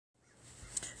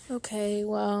Okay,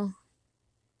 well,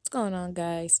 what's going on,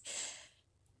 guys?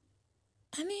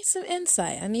 I need some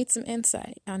insight. I need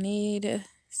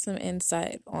some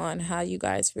insight on how you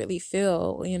guys really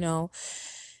feel,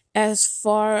 as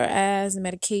far as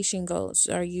medication goes.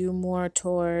 Are you more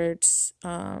towards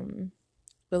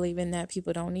believing that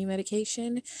people don't need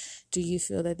medication? Do you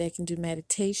feel that they can do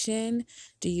meditation?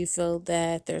 Do you feel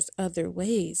that there's other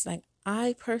ways? Like,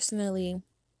 I personally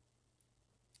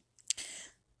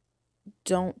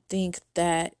don't think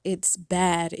that it's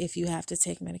bad if you have to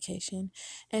take medication.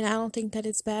 And I don't think that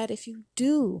it's bad if you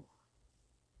do.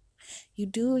 You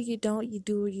do or you don't, you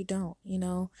do or you don't,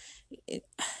 It,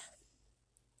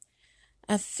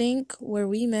 I think where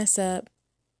we mess up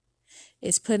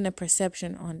is putting a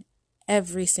perception on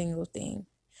every single thing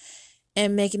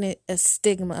and making it a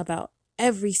stigma about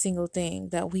every single thing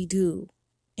that we do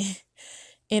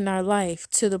in our life,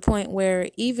 to the point where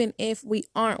even if we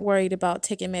aren't worried about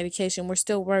taking medication, we're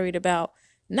still worried about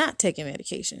not taking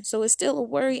medication. So it's still a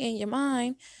worry in your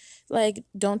mind. Like,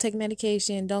 don't take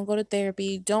medication, don't go to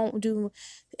therapy, don't do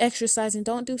exercising,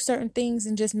 don't do certain things,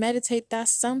 and just meditate. That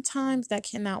sometimes that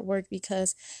cannot work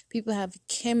because people have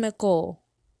chemical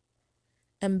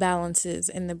imbalances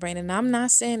in the brain. And I'm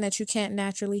not saying that you can't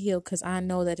naturally heal, because I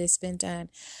know that it's been done.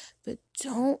 But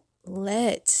don't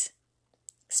let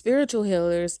spiritual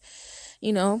healers,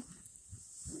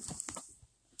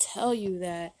 tell you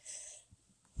that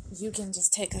you can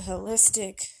just take a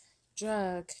holistic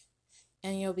drug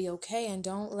and you'll be okay. And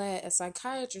don't let a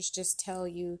psychiatrist just tell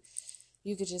you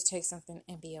you could just take something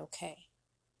and be okay.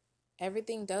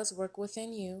 Everything does work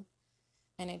within you,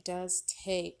 and it does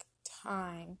take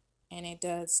time, and it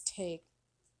does take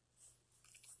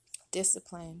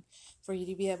discipline for you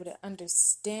to be able to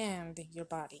understand your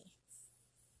body.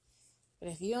 But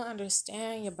if you don't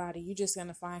understand your body, you're just going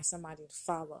to find somebody to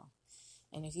follow.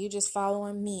 And if you just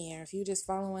following me, or if you just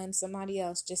following somebody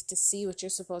else just to see what you're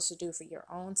supposed to do for your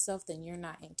own self, then you're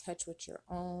not in touch with your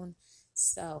own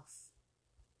self.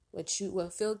 What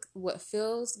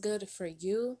feels good for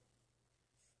you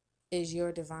is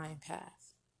your divine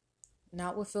path.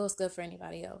 Not what feels good for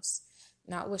anybody else.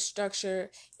 Not what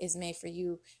structure is made for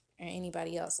you or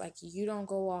anybody else. Like, you don't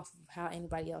go off of how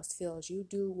anybody else feels. You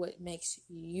do what makes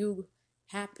you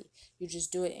happy. You just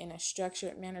do it in a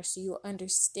structured manner so you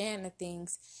understand the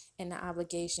things and the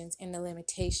obligations and the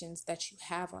limitations that you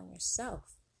have on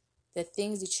yourself. The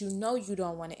things that you know you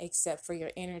don't want to accept for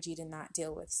your energy to not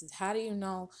deal with. So how do you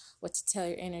know what to tell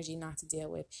your energy not to deal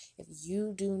with? If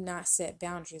you do not set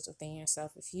boundaries within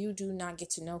yourself, if you do not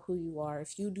get to know who you are,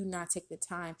 if you do not take the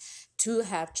time to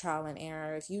have trial and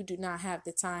error, if you do not have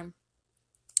the time,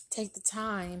 take the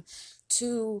time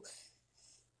to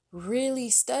really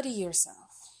study yourself.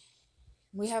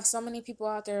 We have so many people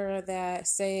out there that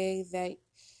say that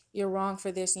you're wrong for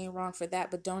this and you're wrong for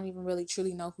that, but don't even really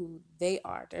truly know who they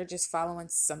are. They're just following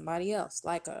somebody else,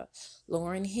 like a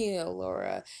Lauryn Hill or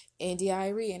a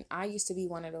India.Arie. And I used to be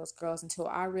one of those girls until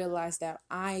I realized that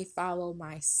I follow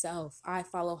myself. I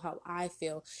follow how I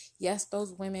feel. Yes,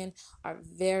 those women are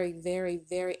very, very,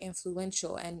 very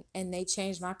influential, and they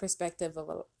changed my perspective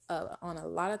on a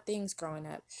lot of things growing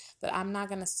up. But I'm not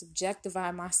going to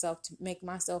subjectify myself to make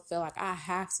myself feel like I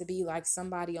have to be like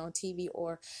somebody on TV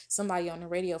or somebody on the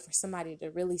radio for somebody to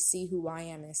really see who I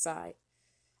am inside.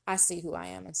 I see who I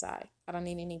am inside. I don't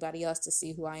need anybody else to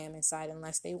see who I am inside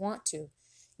unless they want to.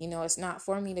 It's not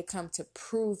for me to come to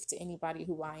prove to anybody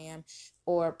who I am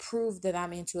or prove that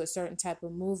I'm into a certain type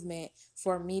of movement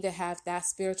for me to have that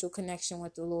spiritual connection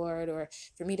with the Lord, or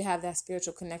for me to have that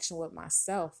spiritual connection with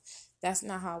myself. That's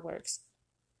not how it works.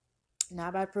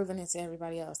 Not by proving it to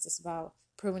everybody else. It's about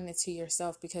proving it to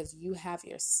yourself, because you have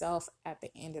yourself at the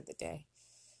end of the day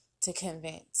to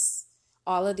convince.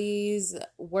 All of these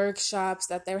workshops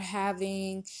that they're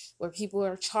having where people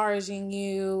are charging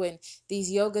you, and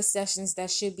these yoga sessions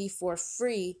that should be for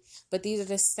free, but these are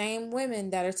the same women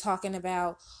that are talking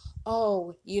about,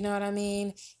 oh, you know what I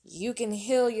mean? You can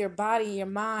heal your body, your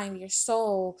mind, your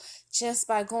soul just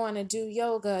by going to do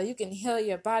yoga. You can heal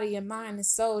your body, your mind, and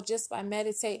soul just by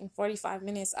meditating 45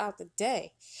 minutes out the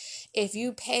day. If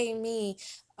you pay me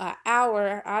an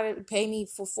hour, I'd pay me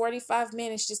for 45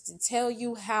 minutes just to tell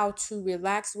you how to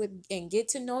relax with and get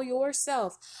to know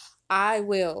yourself. I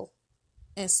will.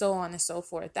 And so on and so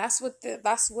forth. That's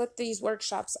what these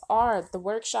workshops are. The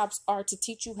workshops are to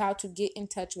teach you how to get in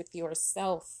touch with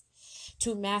yourself,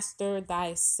 to master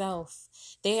thyself.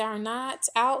 They are not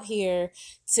out here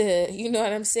to,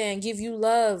 give you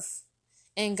love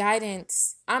and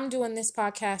guidance. I'm doing this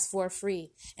podcast for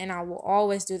free, and I will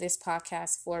always do this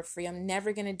podcast for free. I'm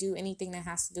never going to do anything that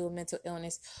has to do with mental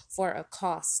illness for a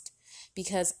cost,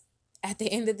 because at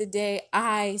the end of the day,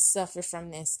 I suffer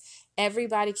from this.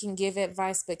 Everybody can give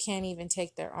advice, but can't even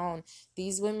take their own.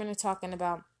 These women are talking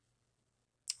about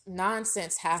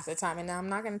nonsense half the time. And now I'm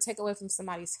not going to take away from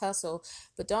somebody's hustle,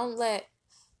 but don't let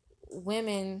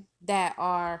women that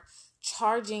are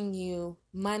charging you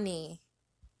money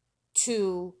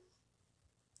to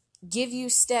give you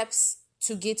steps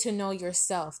to get to know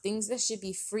yourself, things that should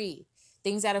be free,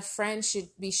 things that a friend should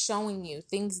be showing you,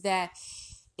 things that,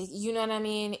 you know what I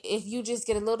mean? If you just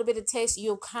get a little bit of taste,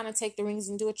 you'll kind of take the rings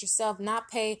and do it yourself, not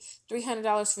pay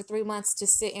 $300 for 3 months to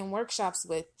sit in workshops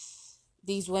with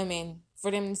these women for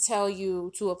them to tell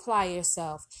you to apply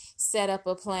yourself, set up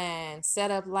a plan, set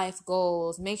up life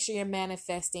goals, make sure you're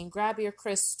manifesting, grab your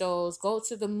crystals, go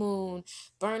to the moon,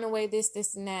 burn away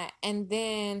this, and that. And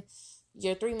then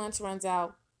your 3 months runs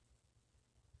out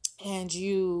and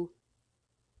you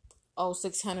owe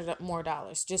 $600 more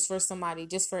just for somebody,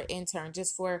 just for an intern,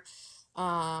 just for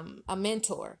a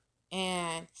mentor.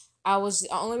 And the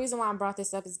only reason why I brought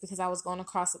this up is because I was going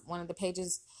across one of the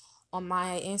pages on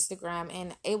my Instagram,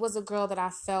 and it was a girl that I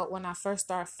felt when I first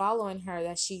started following her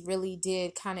that she really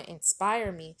did kind of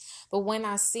inspire me. But when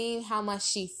I seen how much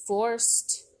she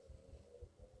forced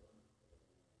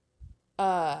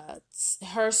her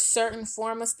certain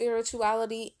form of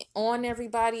spirituality on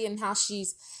everybody, and how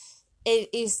it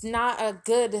is not a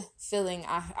good feeling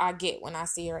I get when I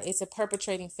see her. It's a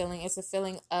perpetrating feeling. It's a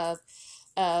feeling of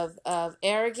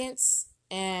arrogance,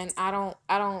 and I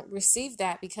don't receive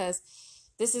that, because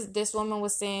this woman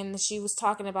was saying, she was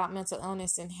talking about mental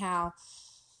illness and how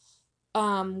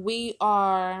we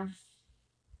are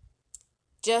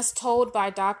just told by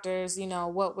doctors,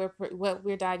 what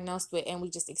we're diagnosed with, and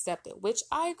we just accept it, which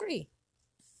I agree.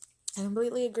 I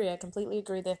completely agree. I completely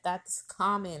agree that that's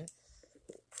common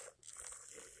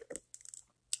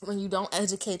when you don't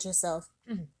educate yourself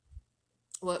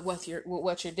what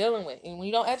you're dealing with. And when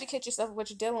you don't educate yourself with what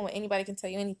you're dealing with, anybody can tell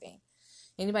you anything.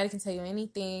 Anybody can tell you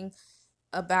anything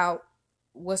about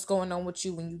what's going on with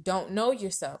you when you don't know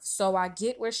yourself. So I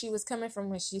get where she was coming from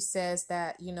when she says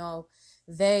that,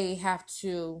 they have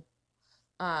to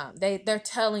they're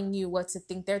telling you what to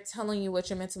think. They're telling you what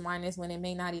your mental mind is when it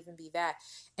may not even be that.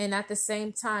 And at the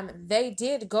same time, they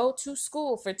did go to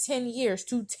school for 10 years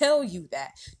to tell you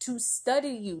that, to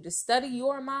study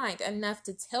your mind enough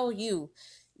to tell you,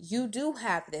 you do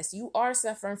have this. You are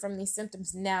suffering from these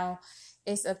symptoms. Now,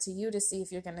 it's up to you to see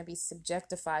if you're going to be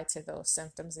subjectified to those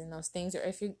symptoms and those things,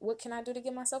 or what can I do to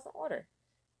get myself in order?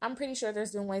 I'm pretty sure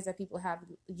there's been ways that people have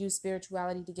used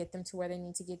spirituality to get them to where they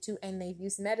need to get to, and they've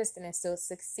used medicine and still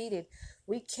succeeded.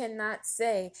 We cannot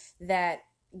say that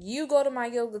you go to my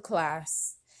yoga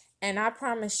class and I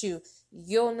promise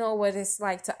you'll know what it's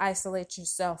like to isolate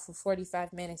yourself for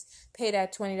 45 minutes, pay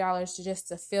that $20 just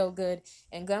to feel good,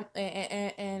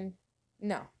 and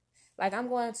no. Like, I'm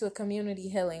going to a community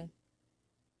healing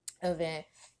event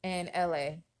in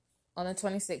LA on the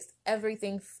 26th.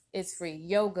 Everything is free.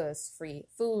 Yoga's free.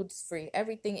 Food's free.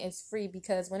 Everything is free,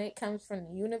 because when it comes from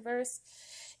the universe,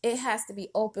 it has to be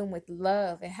open with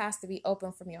love. It has to be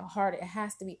open from your heart. It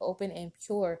has to be open and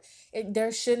pure.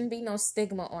 There shouldn't be no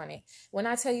stigma on it. When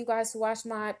I tell you guys to watch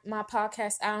my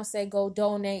podcast, I don't say go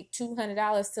donate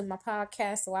 $200 to my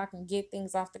podcast so I can get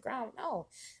things off the ground. No,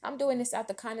 I'm doing this out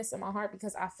the kindness of my heart,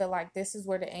 because I feel like this is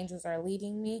where the angels are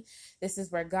leading me. This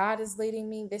is where God is leading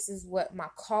me. This is what my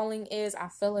calling is. I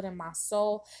feel it in my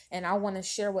soul, and I want to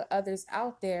share with others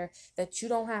out there that you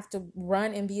don't have to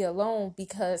run and be alone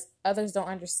because others don't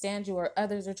understand you, or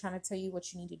others are trying to tell you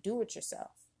what you need to do with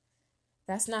yourself.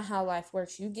 That's not how life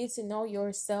works. You get to know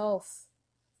yourself.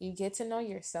 You get to know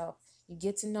yourself. You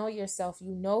get to know yourself.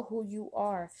 You know who you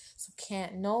are. So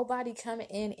can't nobody come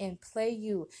in and play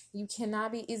you. You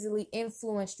cannot be easily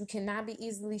influenced. You cannot be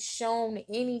easily shown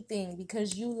anything,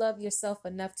 because you love yourself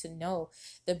enough to know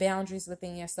the boundaries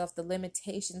within yourself, the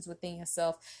limitations within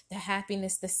yourself, the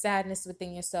happiness, the sadness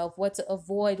within yourself, what to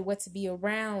avoid, what to be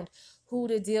around, who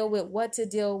to deal with, what to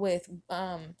deal with,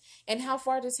 and how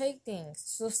far to take things.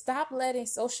 So stop letting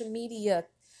social media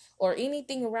or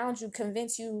anything around you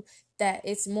convince you that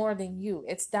it's more than you.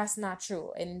 That's not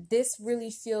true. And this really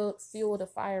fueled a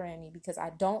fire in me, because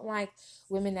I don't like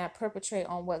women that perpetrate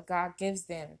on what God gives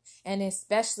them. And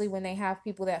especially when they have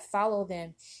people that follow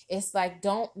them. It's like,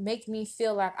 don't make me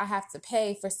feel like I have to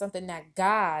pay for something that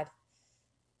God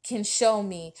can show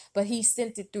me, but he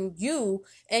sent it through you,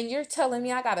 and you're telling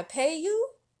me I gotta pay you?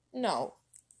 No,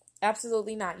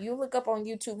 absolutely not. You look up on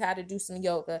YouTube how to do some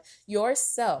yoga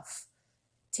yourself.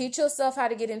 Teach yourself how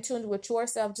to get in tune with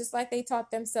yourself, just like they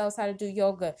taught themselves how to do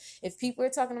yoga. If people are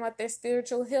talking about their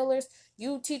spiritual healers,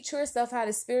 you teach yourself how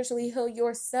to spiritually heal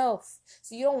yourself.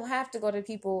 So you don't have to go to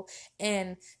people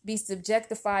and be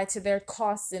subjectified to their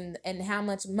costs and how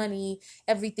much money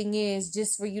everything is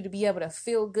just for you to be able to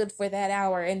feel good for that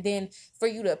hour and then for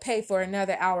you to pay for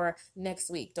another hour next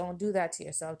week. Don't do that to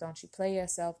yourself. Don't you play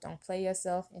yourself. Don't play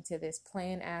yourself into this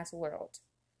plain ass world.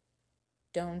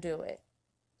 Don't do it.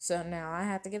 So now I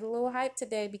have to get a little hype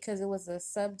today because it was a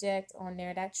subject on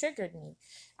there that triggered me.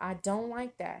 I don't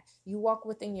like that. You walk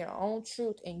within your own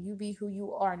truth and you be who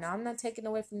you are. Now, I'm not taking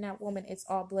away from that woman. It's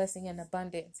all blessing and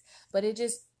abundance. But it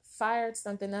just fired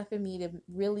something up in me to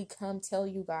really come tell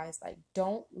you guys, like,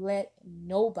 don't let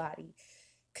nobody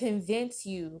convince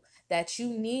you that you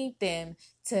need them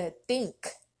to think,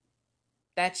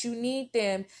 that you need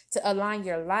them to align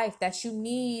your life, that you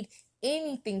need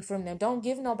anything from them. Don't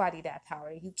give nobody that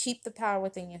power. You keep the power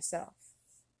within yourself.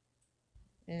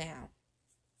 Now,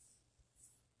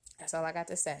 that's all I got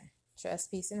to say. Trust,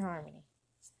 peace, and harmony.